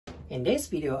In this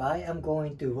video, I am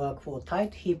going to work for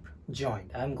tight hip joint.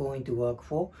 I'm going to work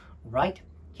for right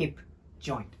hip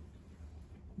joint.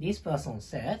 This person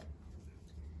said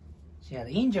she had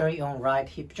injury on right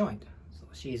hip joint, so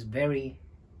she is very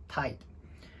tight.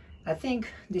 I think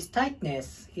this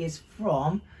tightness is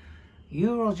from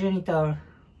urogenital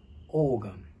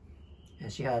organ,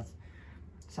 and she has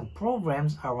some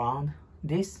problems around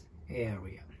this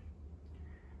area.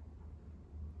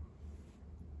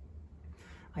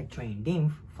 I drain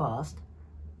lymph first.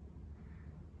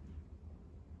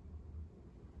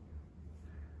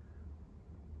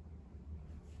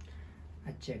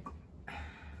 I check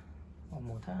one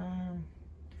more time.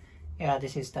 Yeah,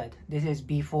 this is tight. This is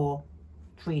before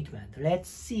treatment. Let's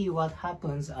see what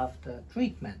happens after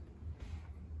treatment.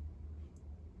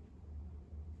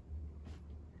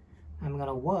 I'm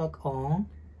gonna work on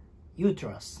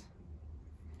uterus.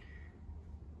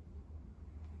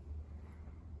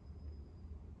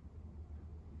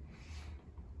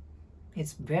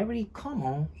 It's very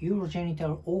common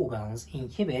urogenital organs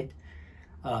inhibit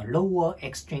lower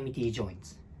extremity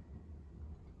joints.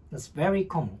 That's very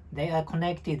common. They are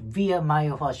connected via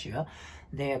myofascia.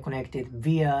 They are connected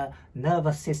via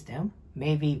nervous system,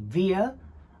 maybe via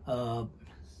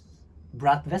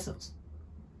blood vessels.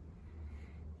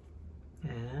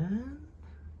 And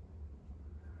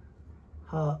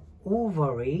her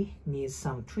ovary needs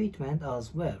some treatment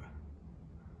as well.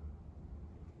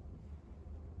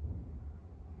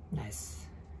 Nice.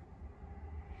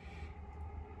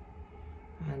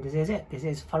 And this is it. This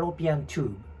is fallopian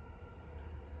tube.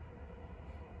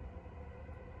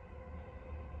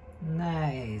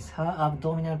 Nice. Her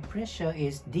abdominal pressure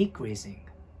is decreasing.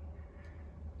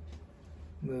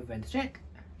 Movement check.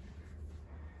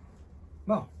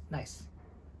 Well, nice.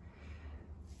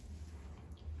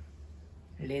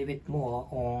 A little bit more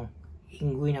on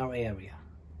inguinal area.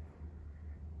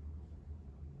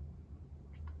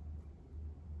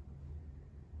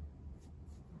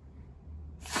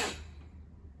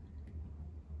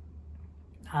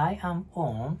 I am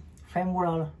on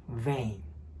femoral vein.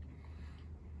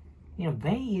 You know,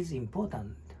 vein is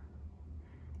important.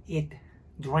 It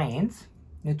drains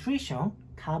nutrition,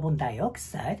 carbon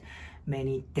dioxide,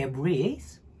 many debris.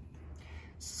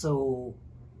 So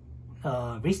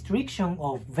restriction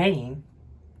of vein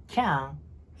can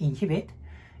inhibit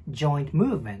joint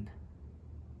movement.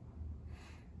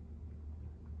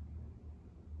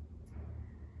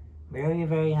 Very,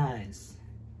 very nice.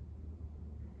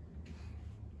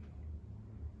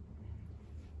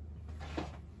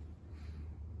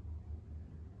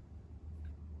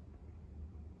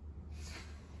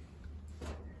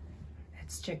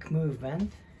 Let's check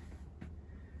movement.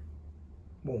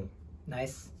 Boom,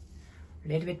 nice. A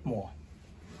little bit more.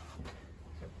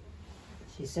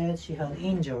 She said she had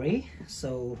injury,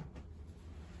 so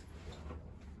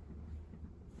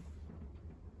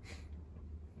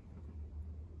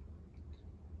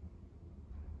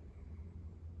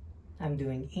I'm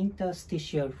doing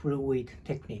interstitial fluid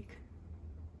technique.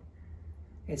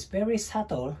 It's very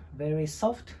subtle, very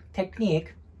soft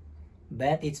technique,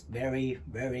 but it's very,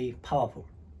 very powerful.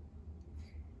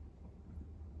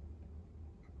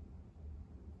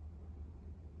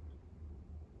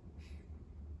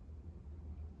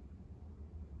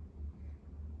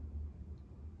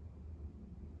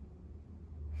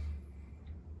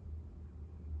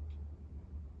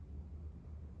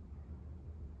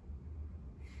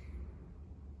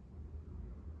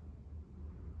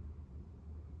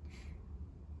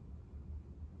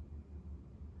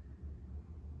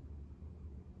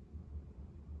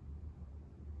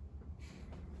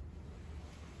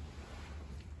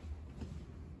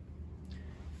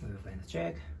 Movement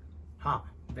check.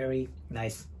 Very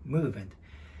nice movement.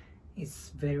 It's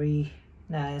very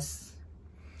nice.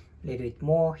 A little bit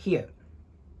more here.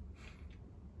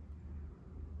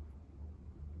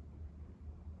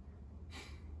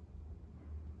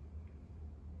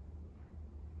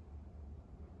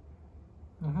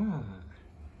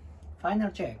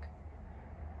 Final check.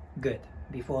 Good.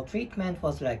 Before treatment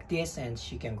was like this, and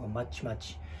she can go much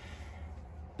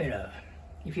better.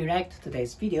 If you liked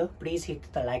today's video, please hit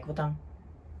the like button,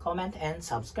 comment and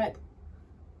subscribe.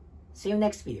 See you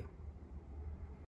next video.